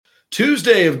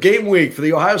Tuesday of game week for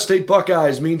the Ohio State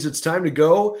Buckeyes means it's time to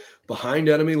go behind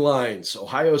enemy lines.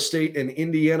 Ohio State and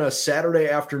Indiana Saturday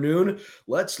afternoon.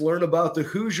 Let's learn about the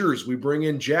Hoosiers. We bring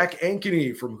in Jack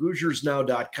Ankeny from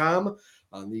HoosiersNow.com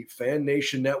on the Fan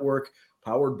Nation Network,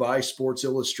 powered by Sports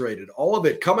Illustrated. All of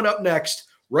it coming up next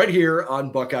right here on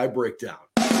Buckeye Breakdown.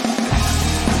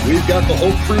 We've got the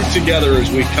whole crew together as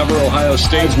we cover Ohio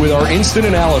State with our instant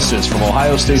analysis from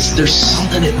Ohio State. There's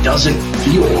something that doesn't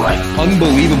feel right.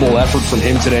 Unbelievable effort from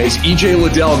him today. Is E.J.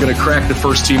 Liddell going to crack the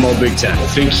first team All Big Ten? I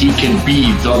think he can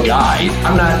be the guy.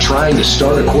 I'm not trying to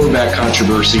start a quarterback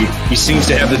controversy. He seems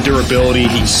to have the durability.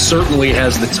 He certainly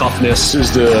has the toughness. This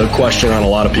is the question on a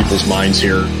lot of people's minds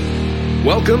here.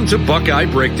 Welcome to Buckeye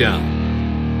Breakdown.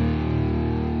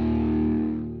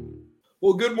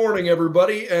 Well, good morning,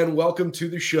 everybody, and welcome to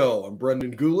the show. I'm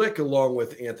Brendan Gulick, along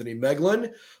with Anthony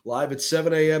Meglin, live at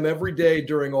 7 a.m. every day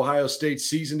during Ohio State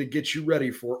season to get you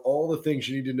ready for all the things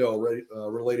you need to know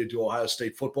related to Ohio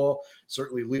State football,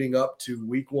 certainly leading up to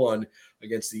week one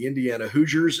against the Indiana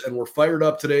Hoosiers. And we're fired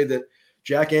up today that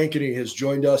Jack Ankeny has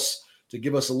joined us to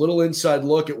give us a little inside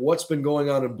look at what's been going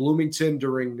on in Bloomington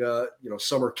during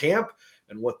summer camp,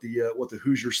 and what the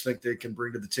Hoosiers think they can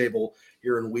bring to the table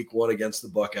here in week one against the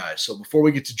Buckeyes. So before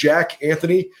we get to Jack,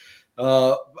 Anthony,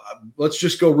 let's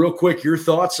just go real quick. Your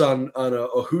thoughts on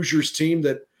a Hoosiers team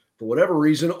that, for whatever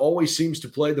reason, always seems to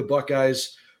play the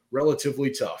Buckeyes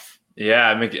relatively tough. Yeah,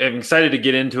 I'm excited to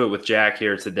get into it with Jack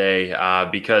here today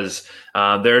because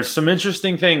there's some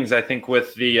interesting things, I think,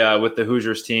 with the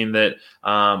Hoosiers team that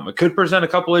could present a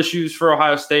couple issues for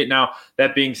Ohio State. Now,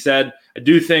 that being said, I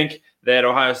do think that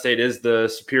Ohio State is the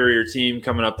superior team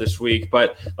coming up this week.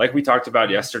 But like we talked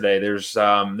about yesterday,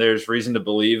 there's reason to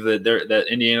believe that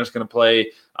Indiana's going to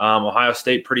play Ohio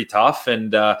State pretty tough.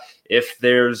 And if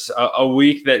there's a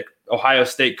week that Ohio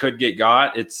State could get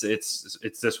got, it's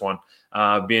this one.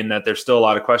 Being that there's still a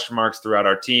lot of question marks throughout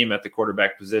our team at the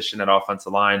quarterback position, at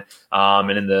offensive line,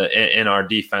 and in our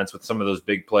defense with some of those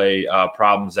big play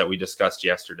problems that we discussed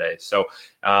yesterday. So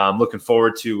looking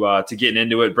forward to getting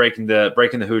into it, breaking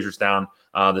the Hoosiers down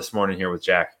this morning here with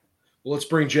Jack. Well, let's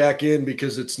bring Jack in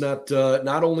because it's not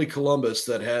only Columbus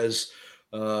that has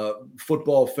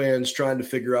football fans trying to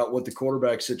figure out what the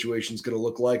quarterback situation is going to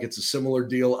look like. It's a similar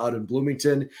deal out in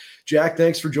Bloomington. Jack,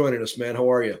 thanks for joining us, man. How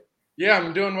are you? Yeah,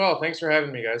 I'm doing well. Thanks for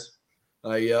having me, guys.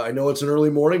 I know it's an early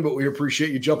morning, but we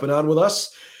appreciate you jumping on with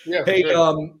us. Yeah. Hey,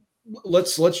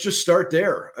 let's just start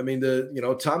there. I mean,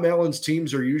 Tom Allen's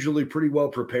teams are usually pretty well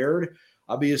prepared.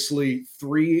 Obviously,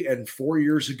 3 and 4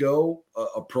 years ago,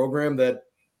 a program that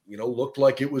looked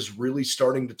like it was really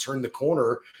starting to turn the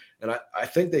corner, and I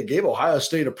think they gave Ohio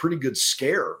State a pretty good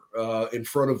scare in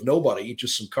front of nobody,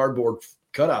 just some cardboard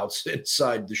cutouts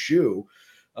inside the shoe.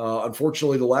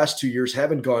 Unfortunately, the last 2 years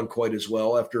haven't gone quite as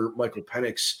well after Michael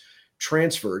Penix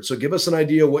transferred. So give us an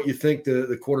idea what you think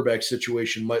the quarterback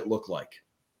situation might look like.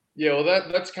 Yeah, well,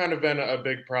 that's kind of been a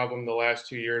big problem the last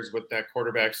 2 years with that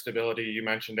quarterback stability you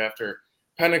mentioned after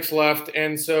Penix left.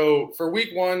 And so for week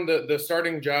one, the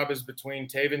starting job is between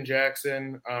Taven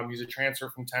Jackson. He's a transfer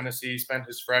from Tennessee, spent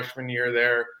his freshman year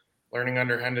there learning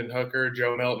under Hendon Hooker,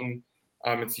 Joe Milton.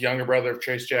 It's the younger brother of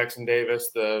Chase Jackson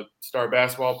Davis, the star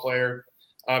basketball player.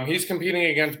 He's competing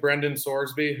against Brendan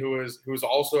Sorsby, who's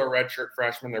also a redshirt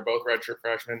freshman. They're both redshirt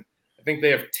freshmen. I think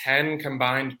they have 10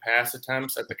 combined pass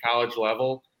attempts at the college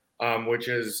level, which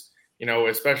is,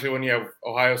 especially when you have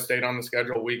Ohio State on the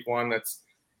schedule week one,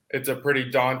 it's a pretty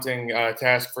daunting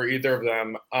task for either of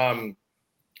them. And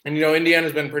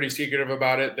Indiana's been pretty secretive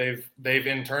about it. They've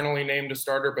internally named a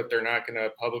starter, but they're not going to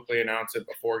publicly announce it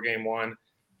before game one.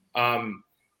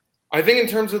 I think in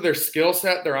terms of their skill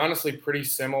set, they're honestly pretty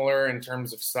similar in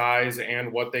terms of size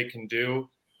and what they can do.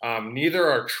 Neither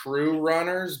are true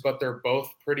runners, but they're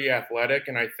both pretty athletic.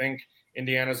 And I think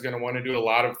Indiana's going to want to do a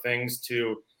lot of things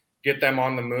to get them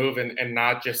on the move and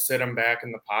not just sit them back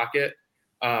in the pocket.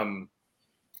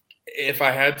 If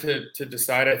I had to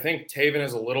decide, I think Taven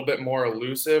is a little bit more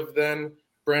elusive than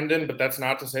Brendan, but that's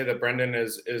not to say that Brendan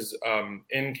is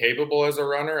incapable as a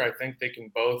runner. I think they can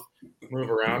both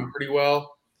move around pretty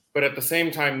well. But at the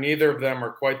same time, neither of them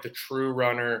are quite the true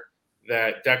runner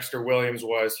that Dexter Williams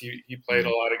was. He played a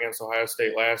lot against Ohio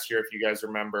State last year, if you guys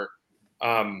remember.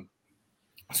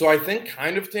 So I think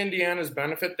kind of to Indiana's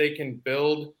benefit, they can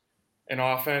build an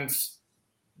offense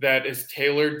that is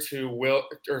tailored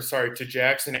to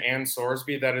Jackson and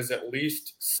Sorsby that is at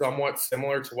least somewhat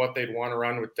similar to what they'd want to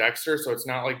run with Dexter. So it's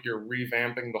not like you're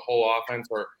revamping the whole offense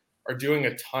or doing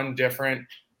a ton different.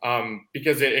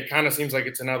 Because it kind of seems like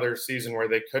it's another season where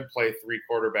they could play 3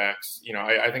 quarterbacks.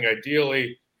 I think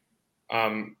ideally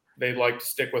they'd like to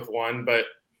stick with one, but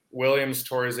Williams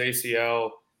tore his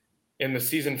ACL in the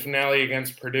season finale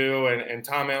against Purdue, and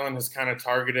Tom Allen has kind of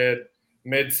targeted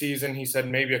mid-season. He said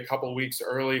maybe a couple weeks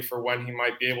early for when he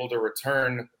might be able to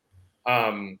return.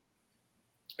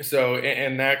 So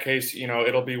in that case,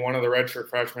 it'll be one of the redshirt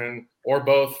freshmen or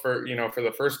both for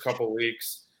the first couple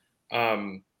weeks.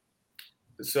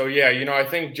 So yeah, I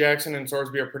think Jackson and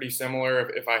Sorsby are pretty similar.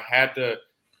 If I had to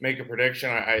make a prediction,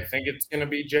 I think it's going to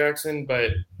be Jackson,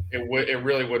 but it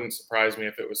really wouldn't surprise me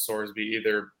if it was Sorsby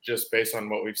either, just based on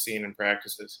what we've seen in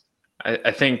practices.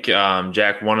 I think,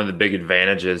 Jack, one of the big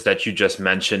advantages that you just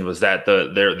mentioned was that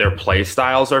their play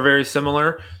styles are very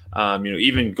similar.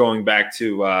 Even going back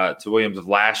to Williams of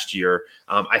last year,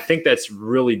 I think that's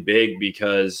really big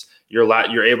because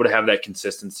you're able to have that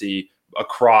consistency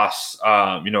across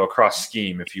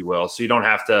scheme, if you will. So you don't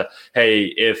have to, hey,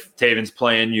 if Taven's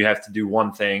playing, you have to do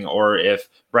one thing, or if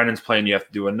Brennan's playing, you have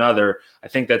to do another. I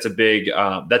think that's a big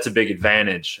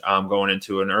advantage going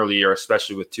into an early year,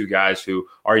 especially with two guys who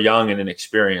are young and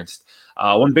inexperienced.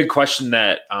 One big question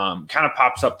that kind of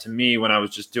pops up to me when I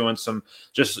was just doing some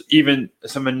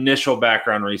initial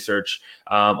background research,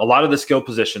 a lot of the skill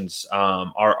positions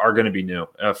are going to be new.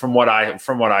 From what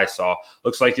I saw,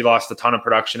 looks like you lost a ton of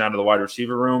production out of the wide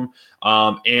receiver room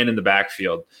and in the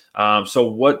backfield. So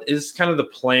what is kind of the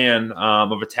plan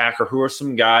of attack, or who are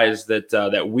some guys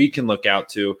that we can look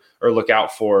out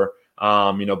for?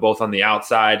 Both on the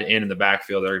outside and in the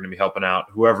backfield that are going to be helping out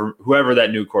whoever that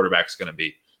new quarterback is going to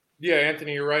be. Yeah,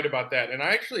 Anthony, you're right about that. And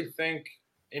I actually think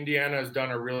Indiana has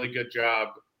done a really good job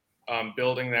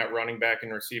building that running back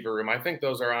and receiver room. I think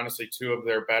those are honestly two of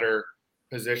their better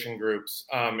position groups.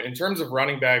 In terms of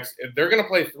running backs, they're going to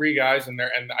play three guys in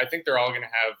there, and I think they're all going to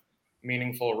have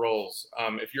meaningful roles.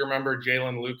 If you remember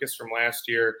Jalen Lucas from last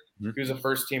year, he was a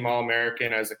first-team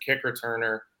All-American as a kick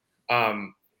returner.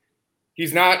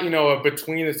 He's not, a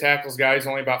between the tackles guy. He's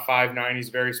only about 5'9". He's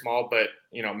very small, but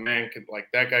man,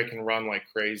 that guy can run like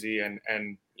crazy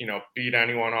and beat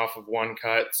anyone off of one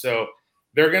cut. So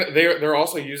they're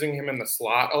also using him in the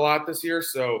slot a lot this year.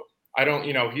 So I don't,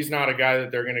 he's not a guy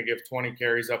that they're going to give 20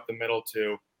 carries up the middle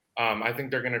to. I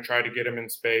think they're going to try to get him in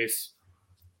space.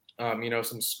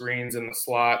 Some screens in the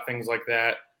slot, things like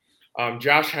that.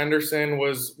 Josh Henderson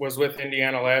was with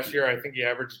Indiana last year. I think he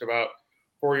averaged about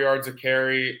 4 yards a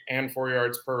carry and 4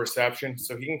 yards per reception.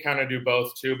 So he can kind of do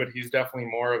both too, but he's definitely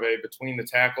more of a between the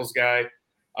tackles guy.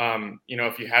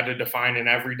 If you had to define an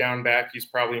every down back, he's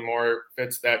probably more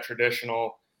fits that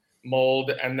traditional mold.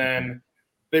 And then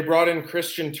they brought in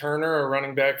Christian Turner, a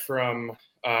running back from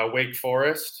Wake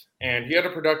Forest, and he had a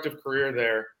productive career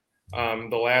there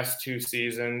the last 2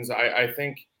 seasons. I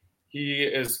think he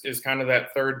is kind of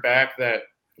that third back that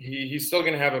he's still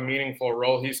going to have a meaningful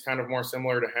role. He's kind of more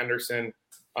similar to Henderson,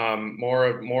 more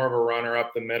of a runner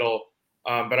up the middle.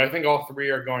 But I think all three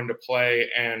are going to play,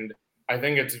 and I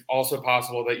think it's also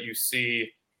possible that you see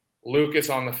Lucas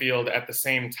on the field at the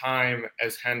same time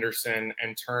as Henderson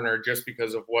and Turner, just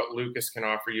because of what Lucas can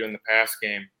offer you in the pass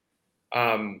game.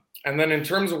 And then in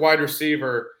terms of wide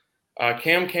receiver,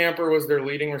 Cam Camper was their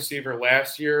leading receiver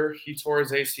last year. He tore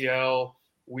his ACL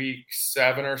week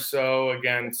 7 or so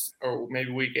or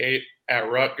maybe week 8 at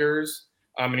Rutgers.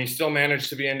 And he still managed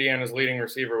to be Indiana's leading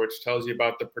receiver, which tells you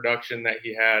about the production that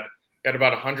he had. He had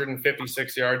about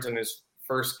 156 yards in his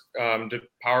first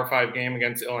Power 5 game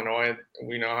against Illinois.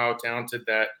 We know how talented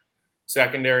that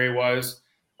secondary was.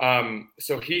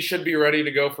 So he should be ready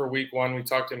to go for week 1. We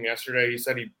talked to him yesterday. He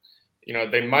said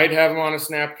they might have him on a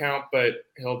snap count, but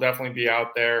he'll definitely be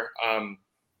out there.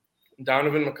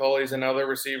 Donovan McCulley is another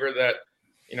receiver that,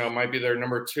 might be their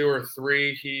number 2 or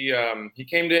 3. He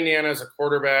came to Indiana as a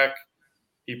quarterback.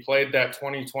 He played that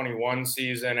 2021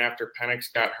 season after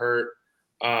Penix got hurt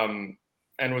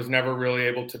and was never really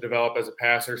able to develop as a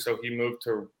passer. So he moved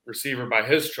to receiver by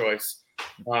his choice.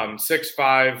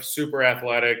 6'5", super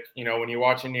athletic. When you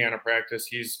watch Indiana practice,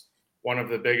 he's one of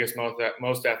the biggest,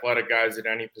 most athletic guys at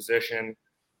any position.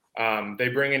 They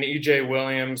bring in E.J.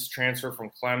 Williams, transfer from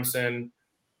Clemson,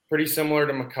 pretty similar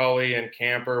to McCulley and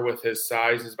Camper with his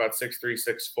size. He's about 6'3",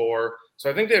 6'4". So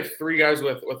I think they have 3 guys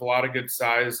with a lot of good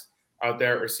size out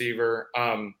there at receiver.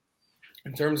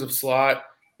 In terms of slot,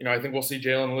 I think we'll see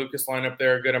Jalen Lucas line up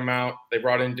there a good amount. They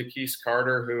brought in DeKeese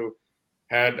Carter, who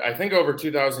had, I think, over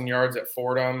 2,000 yards at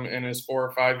Fordham in his 4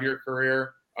 or 5 year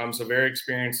career. So very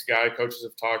experienced guy. Coaches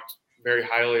have talked very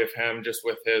highly of him just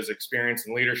with his experience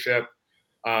and leadership.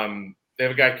 They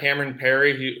have a guy, Cameron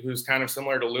Perry, who's kind of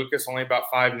similar to Lucas, only about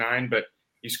 5'9", but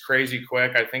he's crazy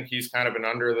quick. I think he's kind of an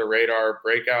under-the-radar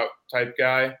breakout type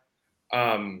guy.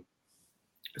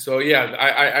 So, yeah,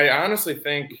 I honestly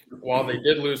think while they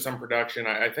did lose some production,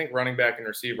 I think running back and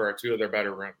receiver are 2 of their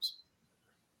better rooms.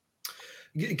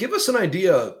 Give us an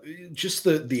idea, just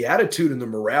the attitude and the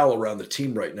morale around the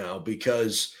team right now,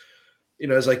 because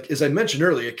as I mentioned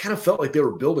earlier, it kind of felt like they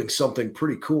were building something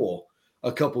pretty cool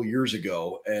a couple years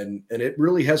ago, and it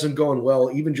really hasn't gone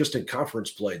well, even just in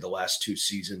conference play the last two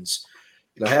seasons.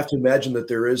 I have to imagine that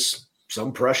there is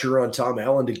some pressure on Tom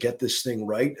Allen to get this thing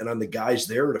right, and on the guys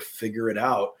there to figure it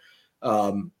out.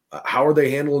 How are they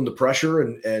handling the pressure,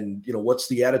 and what's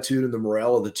the attitude and the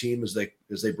morale of the team as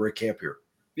they break camp here?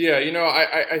 Yeah,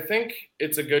 I think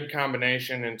it's a good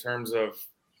combination in terms of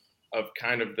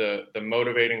kind of the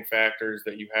motivating factors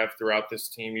that you have throughout this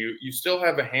team. You still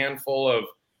have a handful of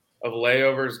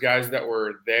layovers, guys that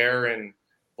were there, and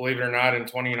believe it or not, in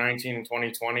 2019 and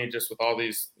 2020, just with all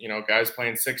these guys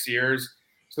playing 6 years.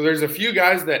 So there's a few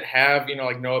guys that have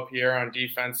like Noah Pierre on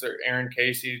defense, or Aaron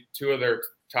Casey, two of their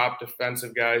top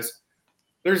defensive guys.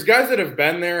 There's guys that have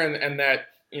been there and that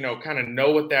kind of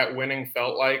know what that winning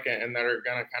felt like, and that are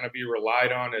going to kind of be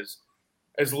relied on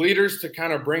as leaders to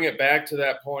kind of bring it back to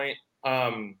that point.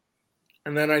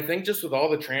 And then I think just with all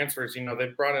the transfers,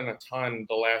 they've brought in a ton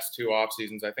the last two off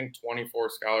seasons. I think 24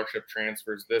 scholarship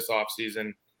transfers this off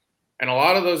season. And a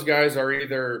lot of those guys are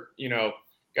either,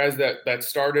 guys that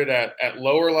started at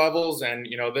lower levels and,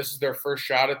 this is their first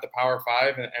shot at the Power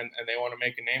Five and they want to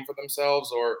make a name for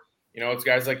themselves. Or, it's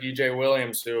guys like EJ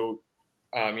Williams who,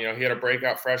 he had a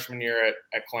breakout freshman year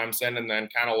at Clemson and then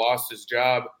kind of lost his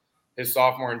job his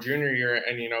sophomore and junior year.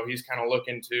 And, he's kind of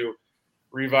looking to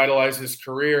revitalize his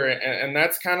career. And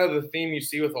that's kind of the theme you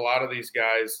see with a lot of these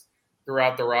guys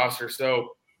throughout the roster.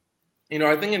 So,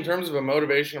 I think in terms of a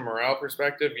motivation and morale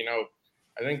perspective,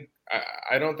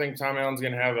 I don't think Tom Allen's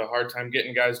going to have a hard time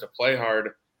getting guys to play hard,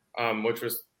 which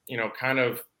was, kind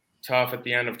of tough at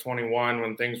the end of 21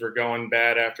 when things were going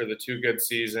bad after the two good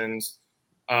seasons.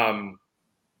 And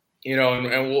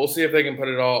we'll see if they can put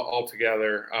it all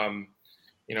together,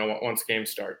 once games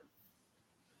start.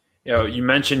 You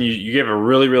mentioned you gave a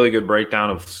really, really good breakdown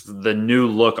of the new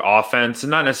look offense, and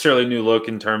not necessarily new look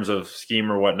in terms of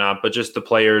scheme or whatnot, but just the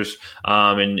players,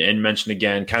 and mentioned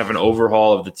again kind of an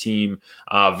overhaul of the team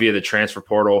via the transfer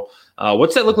portal.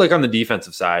 What's that look like on the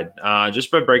defensive side?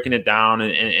 Just by breaking it down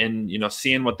and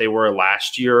seeing what they were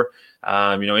last year.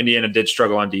 Indiana did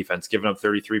struggle on defense, giving up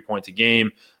 33 points a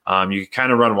game. You could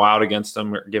kind of run wild against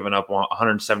them, giving up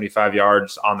 175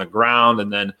 yards on the ground,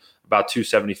 and then about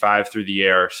 275 through the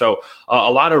air. So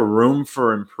a lot of room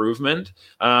for improvement.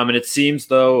 And it seems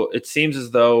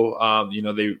as though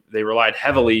they relied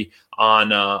heavily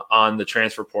on the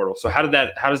transfer portal. So how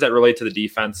does that relate to the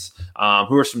defense?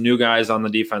 Who are some new guys on the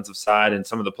defensive side and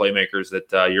some of the playmakers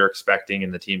that you're expecting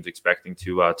and the team's expecting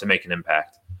to make an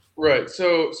impact? Right.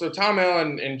 So Tom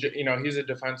Allen, he's a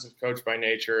defensive coach by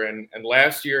nature, and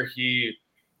last year he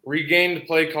regained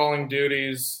play calling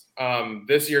duties.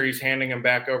 This year he's handing him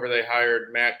back over. They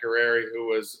hired Matt Guerreri, who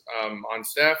was on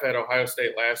staff at Ohio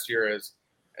State last year as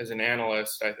an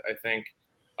analyst, I think.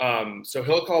 So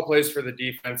he'll call plays for the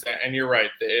defense, and you're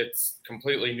right, it's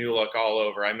completely new look all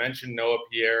over. I mentioned Noah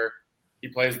Pierre. He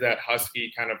plays that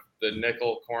Husky kind of the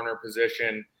nickel corner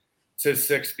position. It's his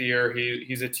sixth year.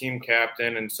 He's a team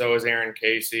captain, and so is Aaron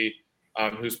Casey,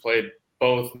 who's played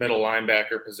both middle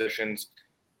linebacker positions.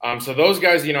 So those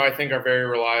guys, I think are very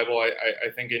reliable.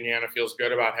 I think Indiana feels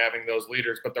good about having those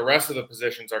leaders, but the rest of the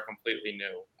positions are completely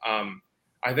new.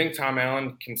 I think Tom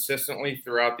Allen consistently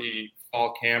throughout the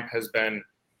fall camp has been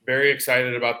very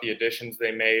excited about the additions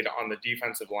they made on the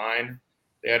defensive line.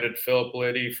 They added Philip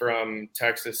Liddy from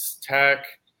Texas Tech.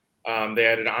 They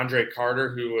added Andre Carter,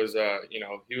 who was,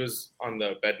 he was on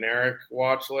the Bednarik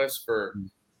watch list for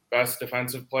best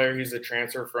defensive player. He's a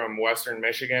transfer from Western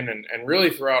Michigan, and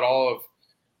really throughout all of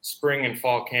spring and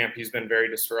fall camp, he's been very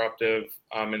disruptive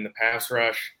in the pass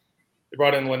rush. They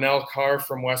brought in Linnell Carr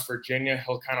from West Virginia.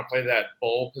 He'll kind of play that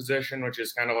bull position, which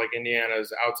is kind of like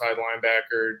Indiana's outside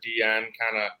linebacker, DN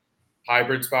kind of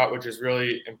hybrid spot, which is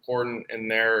really important in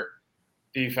their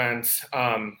defense.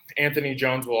 Anthony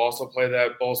Jones will also play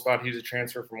that bull spot. He's a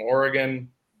transfer from Oregon.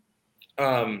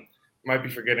 Might be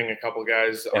forgetting a couple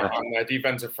guys on that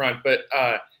defensive front, but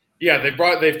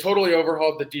they've totally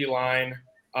overhauled the D line.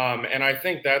 And I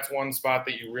think that's one spot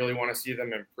that you really want to see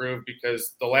them improve,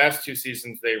 because the last two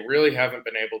seasons, they really haven't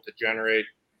been able to generate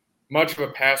much of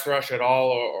a pass rush at all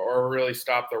or really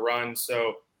stop the run.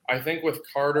 So I think with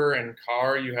Carter and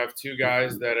Carr, you have two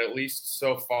guys that at least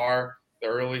so far, the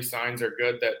early signs are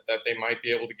good that they might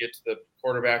be able to get to the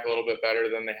quarterback a little bit better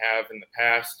than they have in the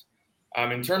past.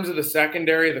 In terms of the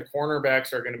secondary, the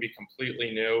cornerbacks are going to be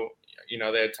completely new.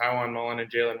 They had Tywan Mullen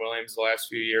and Jalen Williams the last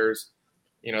few years.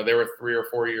 They were 3 or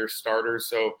 4 year starters.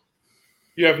 So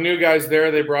You have new guys there.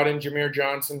 They brought in Jameer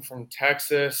Johnson from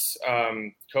Texas,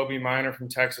 Kobe Minor from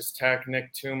Texas Tech,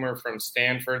 Nick Toomer from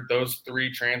Stanford. Those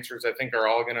 3 transfers, I think, are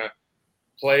all going to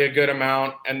play a good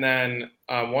amount. And then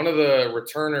one of the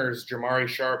returners, Jamari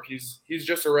Sharp, he's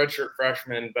just a redshirt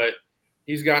freshman, but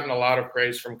he's gotten a lot of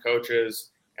praise from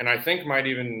coaches, and I think might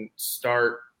even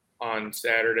start on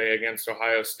Saturday against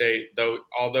Ohio State,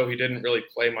 although he didn't really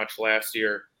play much last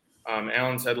year.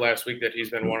 Allen said last week that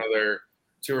he's been one of their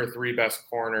 2 or 3 best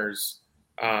corners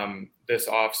this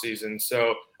offseason.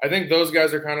 So I think those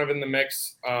guys are kind of in the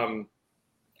mix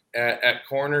at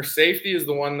corner. Safety is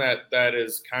the one that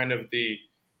is kind of the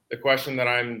question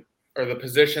that the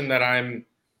position that I'm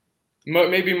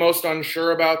maybe most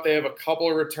unsure about. They have a couple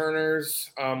of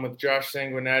returners with Josh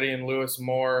Sanguinetti and Lewis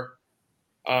Moore,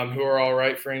 who are all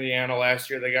right for Indiana last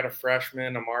year. They got a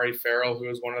freshman, Amari Farrell, who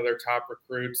was one of their top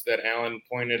recruits that Allen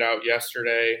pointed out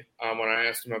yesterday when I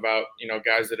asked him about,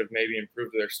 guys that have maybe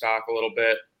improved their stock a little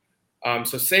bit.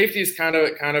 So safety is kind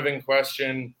of in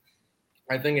question,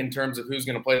 I think, in terms of who's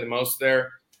going to play the most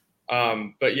there.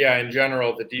 But yeah, in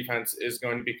general, the defense is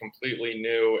going to be completely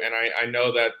new. And I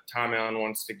know that Tom Allen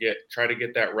wants to try to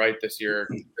get that right this year.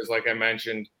 Because like I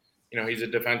mentioned, he's a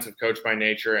defensive coach by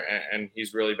nature, and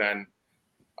he's really been,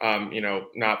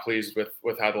 not pleased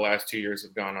with how the last 2 years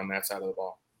have gone on that side of the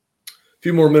ball. A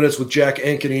few more minutes with Jack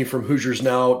Ankeny from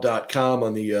HoosiersNow.com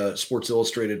on the Sports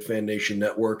Illustrated Fan Nation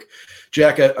Network.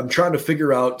 Jack, I'm trying to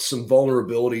figure out some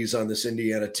vulnerabilities on this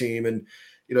Indiana team, and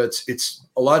it's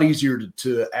a lot easier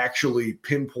to actually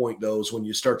pinpoint those when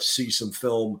you start to see some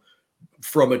film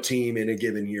from a team in a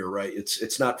given year, right?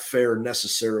 It's not fair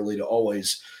necessarily to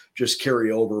always just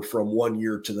carry over from one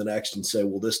year to the next and say,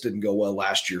 well, this didn't go well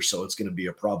last year, so it's going to be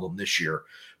a problem this year.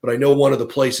 But I know one of the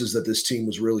places that this team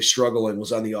was really struggling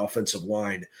was on the offensive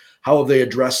line. How have they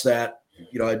addressed that?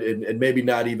 And maybe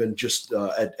not even just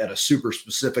at a super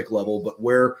specific level, but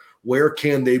where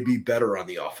can they be better on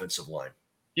the offensive line?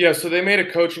 Yeah, so they made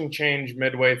a coaching change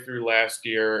midway through last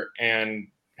year and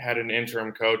had an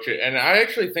interim coach. And I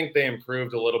actually think they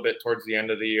improved a little bit towards the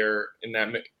end of the year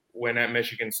when at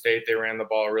Michigan State, they ran the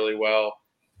ball really well.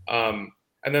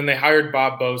 And then they hired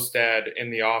Bob Bostad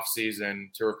in the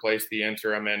offseason to replace the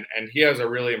interim. And he has a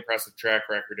really impressive track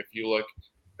record. If you look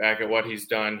back at what he's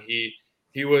done,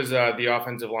 he was the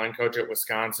offensive line coach at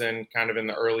Wisconsin kind of in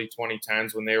the early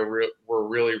 2010s when they were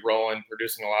really rolling,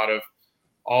 producing a lot of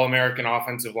All-American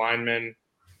offensive linemen.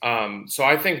 So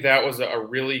I think that was a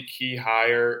really key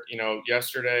hire.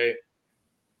 Yesterday,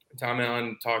 Tom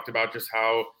Allen talked about just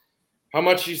how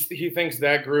much he thinks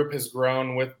that group has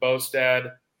grown with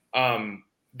Bostad.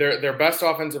 Their best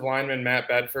offensive lineman, Matt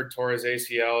Bedford, tore his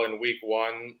ACL in week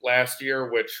 1 last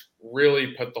year, which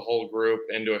really put the whole group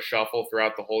into a shuffle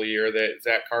throughout the whole year.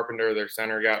 Zach Carpenter, their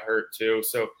center, got hurt too.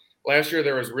 So last year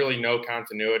there was really no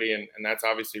continuity, and that's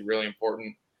obviously really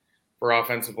important for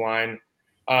offensive line.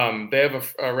 They have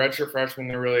a redshirt freshman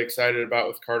they're really excited about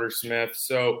with Carter Smith.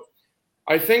 So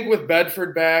I think with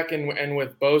Bedford back and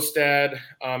with Bostad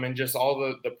and just all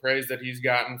the praise that he's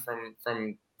gotten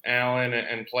from Allen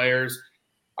and players,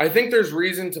 I think there's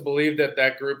reason to believe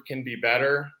that group can be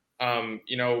better.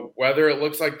 Whether it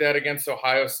looks like that against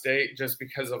Ohio State just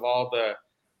because of all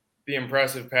the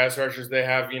impressive pass rushers they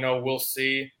have, we'll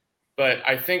see. But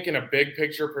I think in a big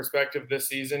picture perspective this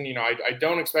season, I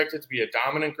don't expect it to be a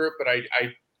dominant group, but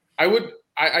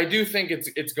I do think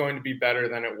it's going to be better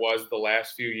than it was the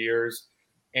last few years.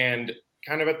 And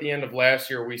kind of at the end of last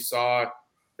year, we saw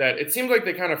that it seemed like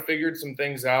they kind of figured some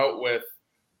things out with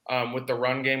the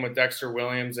run game with Dexter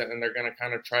Williams, and they're going to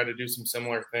kind of try to do some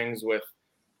similar things with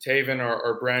Taven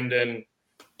or Brendan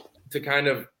to kind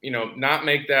of, not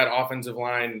make that offensive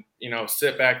line,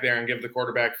 sit back there and give the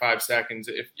quarterback 5 seconds.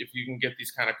 If you can get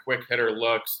these kind of quick hitter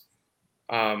looks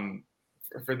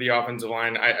for the offensive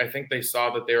line, I think they saw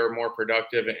that they were more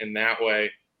productive in that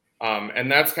way.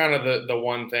 And that's kind of the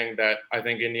one thing that I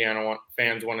think Indiana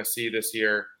fans want to see this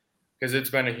year, because it's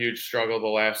been a huge struggle the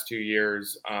last 2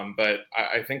 years. But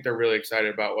I think they're really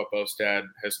excited about what Bostad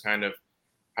has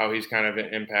how he's kind of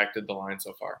impacted the line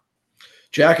so far.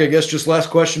 Jack, I guess just last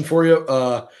question for you.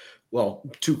 Well,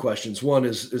 2 questions. One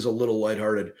is a little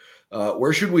lighthearted.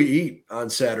 Where should we eat on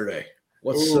Saturday?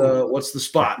 What's the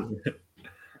spot?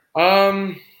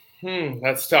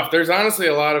 That's tough. There's honestly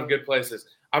a lot of good places.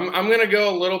 I'm going to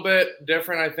go a little bit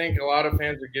different. I think a lot of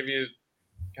fans would give you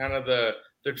kind of the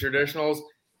traditionals.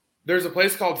 There's a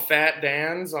place called Fat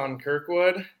Dan's on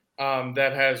Kirkwood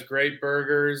that has great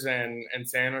burgers and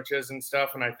sandwiches and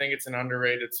stuff. And I think it's an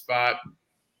underrated spot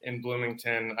in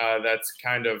Bloomington. That's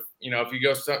kind of, if you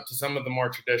go to some of the more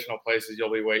traditional places,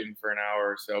 you'll be waiting for an hour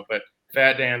or so. But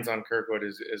Fat Dan's on Kirkwood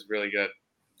is really good.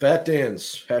 Fat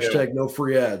Dan's hashtag no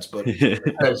free ads, but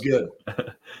sounds good.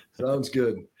 Sounds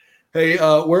good. Hey,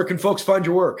 where can folks find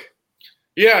your work?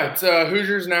 Yeah, it's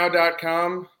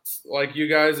HoosiersNow.com. It's like you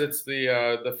guys, it's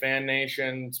the Fan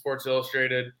Nation Sports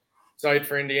Illustrated site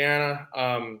for Indiana.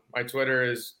 My Twitter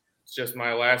is just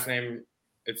my last name.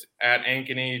 It's at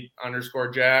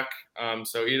Ankeny_Jack.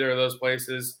 So either of those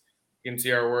places, you can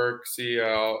see our work, see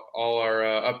all our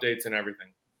updates and everything.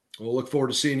 We'll look forward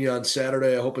to seeing you on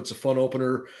Saturday. I hope it's a fun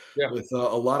opener with a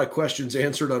lot of questions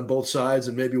answered on both sides,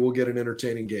 and maybe we'll get an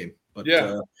entertaining game. But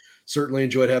certainly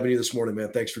enjoyed having you this morning,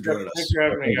 man. Thanks for joining us. Thanks for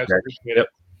having me, guys. Appreciate it.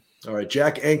 All right,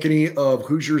 Jack Ankeny of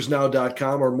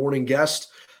HoosiersNow.com, our morning guest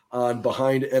on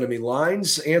Behind Enemy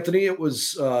Lines. Anthony, it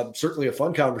was certainly a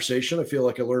fun conversation. I feel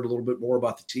like I learned a little bit more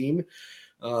about the team.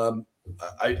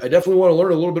 I definitely want to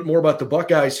learn a little bit more about the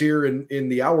Buckeyes here in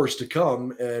the hours to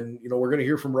come. And, we're going to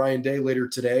hear from Ryan Day later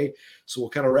today. So we'll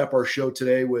kind of wrap our show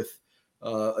today with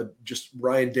just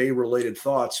Ryan Day related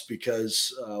thoughts,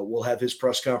 because we'll have his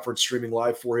press conference streaming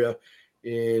live for you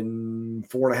in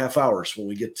 4.5 hours when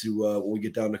we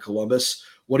get down to Columbus.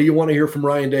 What do you want to hear from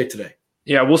Ryan Day today?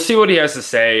 Yeah, we'll see what he has to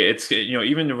say. It's,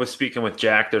 even with speaking with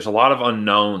Jack, there's a lot of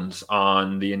unknowns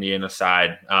on the Indiana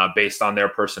side based on their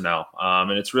personnel.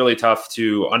 And it's really tough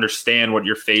to understand what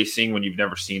you're facing when you've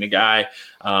never seen a guy.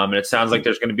 And it sounds like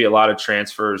there's going to be a lot of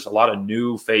transfers, a lot of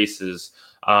new faces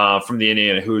from the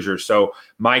Indiana Hoosiers. So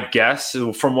my guess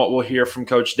from what we'll hear from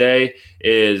Coach Day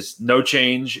is no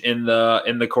change in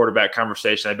the quarterback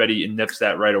conversation. I bet he nips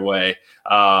that right away.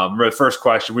 The first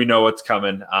question, we know what's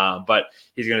coming, but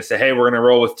he's going to say, hey, we're going to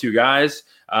roll with two guys.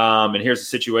 And here's the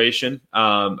situation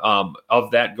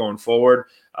of that going forward.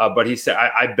 But he said,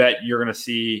 I bet you're going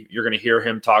to hear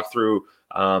him talk through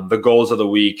the goals of the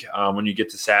week. When you get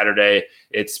to Saturday,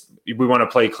 we want to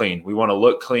play clean. We want to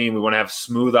look clean. We want to have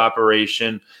smooth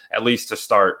operation, at least to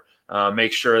start.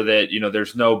 Make sure that,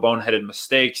 there's no boneheaded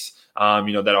mistakes.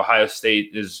 That Ohio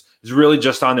State is really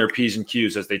just on their P's and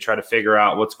Q's as they try to figure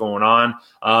out what's going on.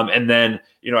 And then,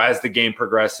 as the game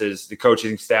progresses, the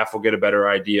coaching staff will get a better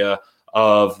idea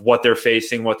of what they're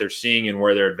facing, what they're seeing, and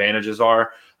where their advantages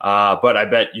are. But I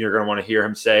bet you're going to want to hear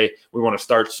him say, we want to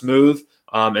start smooth.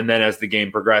 And then as the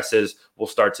game progresses, we'll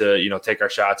start to, take our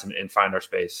shots and find our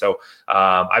space. So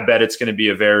I bet it's going to be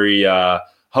a very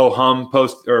ho-hum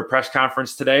post or press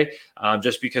conference today,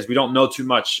 just because we don't know too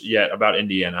much yet about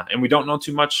Indiana, and we don't know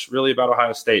too much really about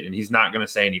Ohio State. And he's not going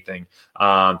to say anything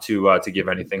to give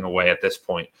anything away at this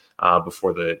point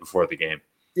before the game.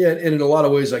 Yeah, and in a lot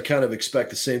of ways, I kind of expect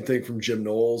the same thing from Jim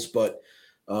Knowles, but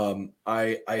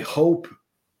I hope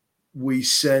we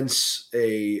sense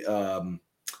an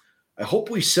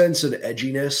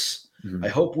edginess. Mm-hmm. I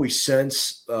hope we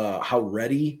sense how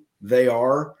ready they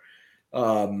are.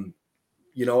 I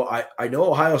know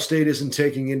Ohio State isn't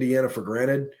taking Indiana for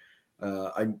granted.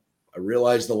 I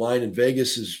realize the line in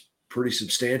Vegas is pretty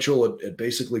substantial at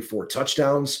basically 4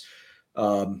 touchdowns.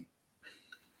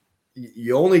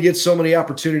 You only get so many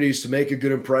opportunities to make a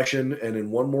good impression, and in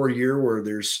one more year where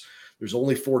there's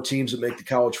only 4 teams that make the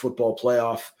college football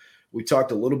playoff. We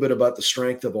talked a little bit about the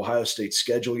strength of Ohio State's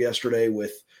schedule yesterday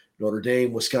with Notre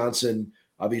Dame, Wisconsin,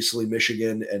 obviously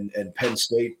Michigan, and Penn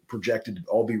State projected to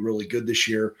all be really good this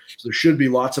year. So there should be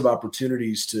lots of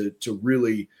opportunities to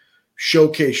really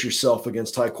showcase yourself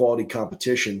against high-quality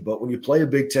competition. But when you play a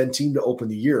Big Ten team to open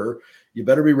the year, you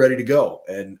better be ready to go.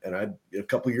 And a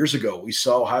couple of years ago, we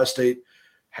saw Ohio State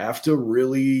have to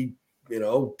really,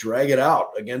 drag it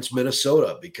out against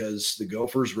Minnesota because the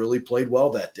Gophers really played well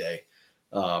that day.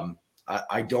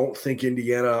 I don't think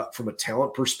Indiana, from a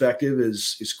talent perspective,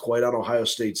 is quite on Ohio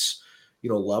State's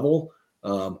level.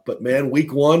 But man,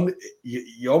 week 1,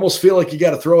 you almost feel like you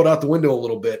got to throw it out the window a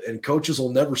little bit, and coaches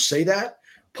will never say that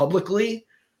publicly.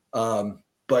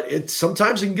 But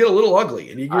sometimes it can get a little ugly,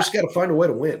 and you just got to find a way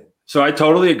to win. So I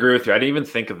totally agree with you. I didn't even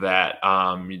think of that.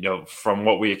 From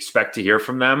what we expect to hear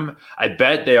from them, I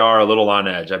bet they are a little on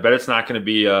edge. I bet it's not going to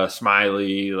be a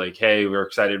smiley, like, hey, we're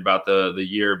excited about the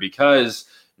year, because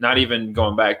not even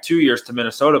going back 2 years to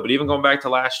Minnesota, but even going back to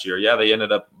last year. Yeah, they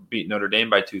ended up beating Notre Dame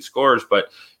by 2 scores, but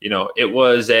it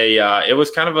was a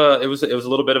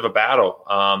little bit of a battle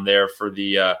there for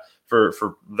the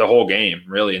whole game,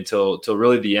 really, until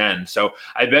really the end. So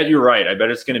I bet you're right. I bet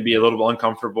it's going to be a little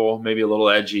uncomfortable, maybe a little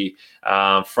edgy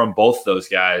from both those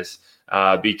guys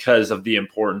because of the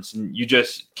importance. And you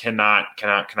just cannot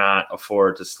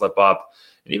afford to slip up.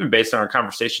 And even based on our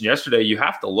conversation yesterday, you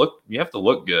have to look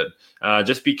good,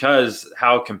 just because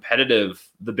how competitive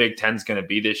the Big Ten is going to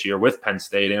be this year with Penn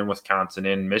State and Wisconsin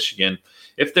and Michigan.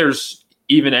 If there's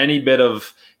even any bit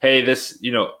of, hey, this,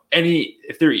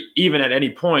 if they're even at any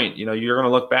point, you're going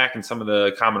to look back in some of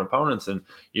the common opponents, and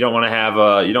you don't want to have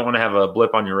a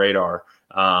blip on your radar,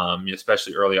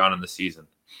 especially early on in the season.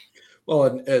 Well,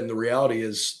 and the reality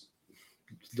is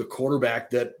the quarterback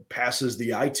that passes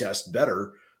the eye test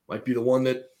better might be the one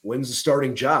that wins the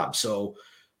starting job. So,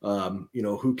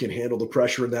 who can handle the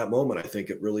pressure in that moment? I think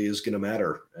it really is going to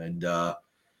matter. And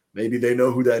maybe they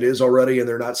know who that is already, and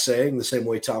they're not saying the same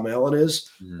way Tom Allen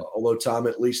is, although Tom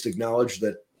at least acknowledged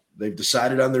that they've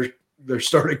decided on their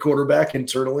starting quarterback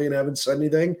internally and haven't said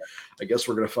anything. I guess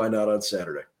we're going to find out on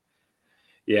Saturday.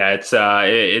 Yeah, it'll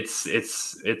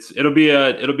be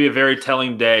a very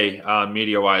telling day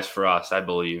media wise for us, I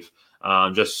believe.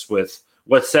 Just with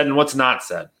what's said and what's not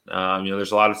said.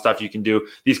 There's a lot of stuff you can do.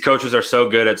 These coaches are so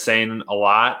good at saying a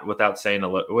lot without saying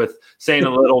saying a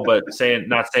little, but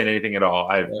not saying anything at all.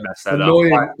 I've messed that up.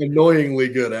 Annoyingly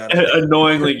good at it.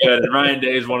 Annoyingly good. And Ryan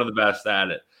Day is one of the best at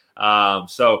it.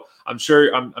 So I'm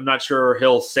not sure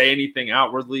he'll say anything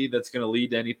outwardly that's going to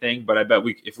lead to anything, but I bet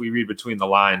if we read between the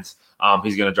lines,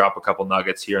 he's going to drop a couple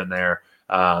nuggets here and there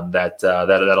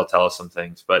that'll tell us some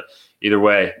things. But either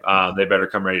way, they better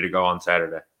come ready to go on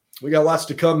Saturday. We got lots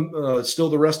to come still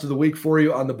the rest of the week for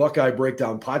you on the Buckeye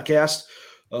Breakdown podcast.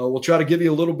 We'll try to give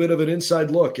you a little bit of an inside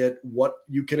look at what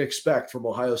you can expect from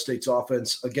Ohio State's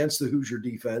offense against the Hoosier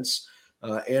defense,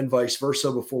 and vice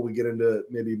versa, before we get into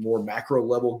maybe more macro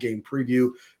level game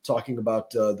preview, talking about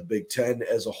the Big Ten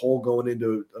as a whole going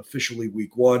into officially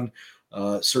week 1.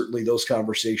 Certainly those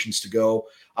conversations to go.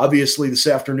 Obviously, this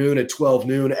afternoon at 12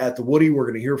 noon at the Woody, we're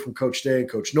going to hear from Coach Day and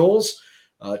Coach Knowles.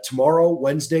 Tomorrow,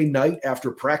 Wednesday night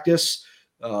after practice,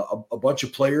 a bunch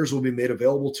of players will be made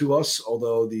available to us,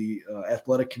 although the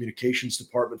athletic communications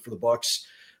department for the Bucks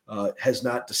has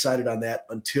not decided on that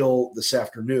until this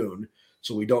afternoon.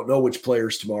 So we don't know which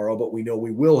players tomorrow, but we know we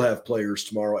will have players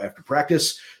tomorrow after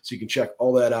practice. So you can check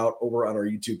all that out over on our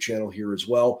YouTube channel here as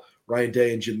well. Ryan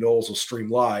Day and Jim Knowles will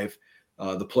stream live.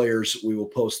 The players, we will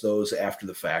post those after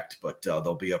the fact, but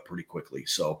they'll be up pretty quickly.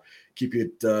 So keep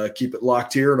it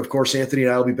locked here. And of course, Anthony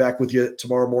and I will be back with you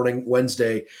tomorrow morning,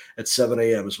 Wednesday at 7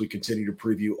 a.m. as we continue to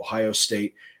preview Ohio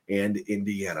State and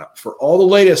Indiana. For all the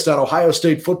latest on Ohio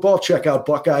State football, check out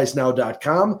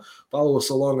BuckeyesNow.com. Follow us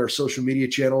along our social media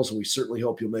channels, and we certainly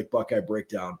hope you'll make Buckeye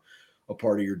Breakdown a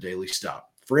part of your daily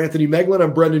stop. For Anthony Meglin,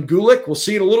 I'm Brendan Gulick. We'll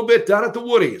see you in a little bit down at the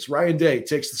Woody as Ryan Day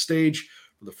takes the stage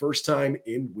for the first time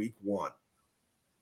in week 1.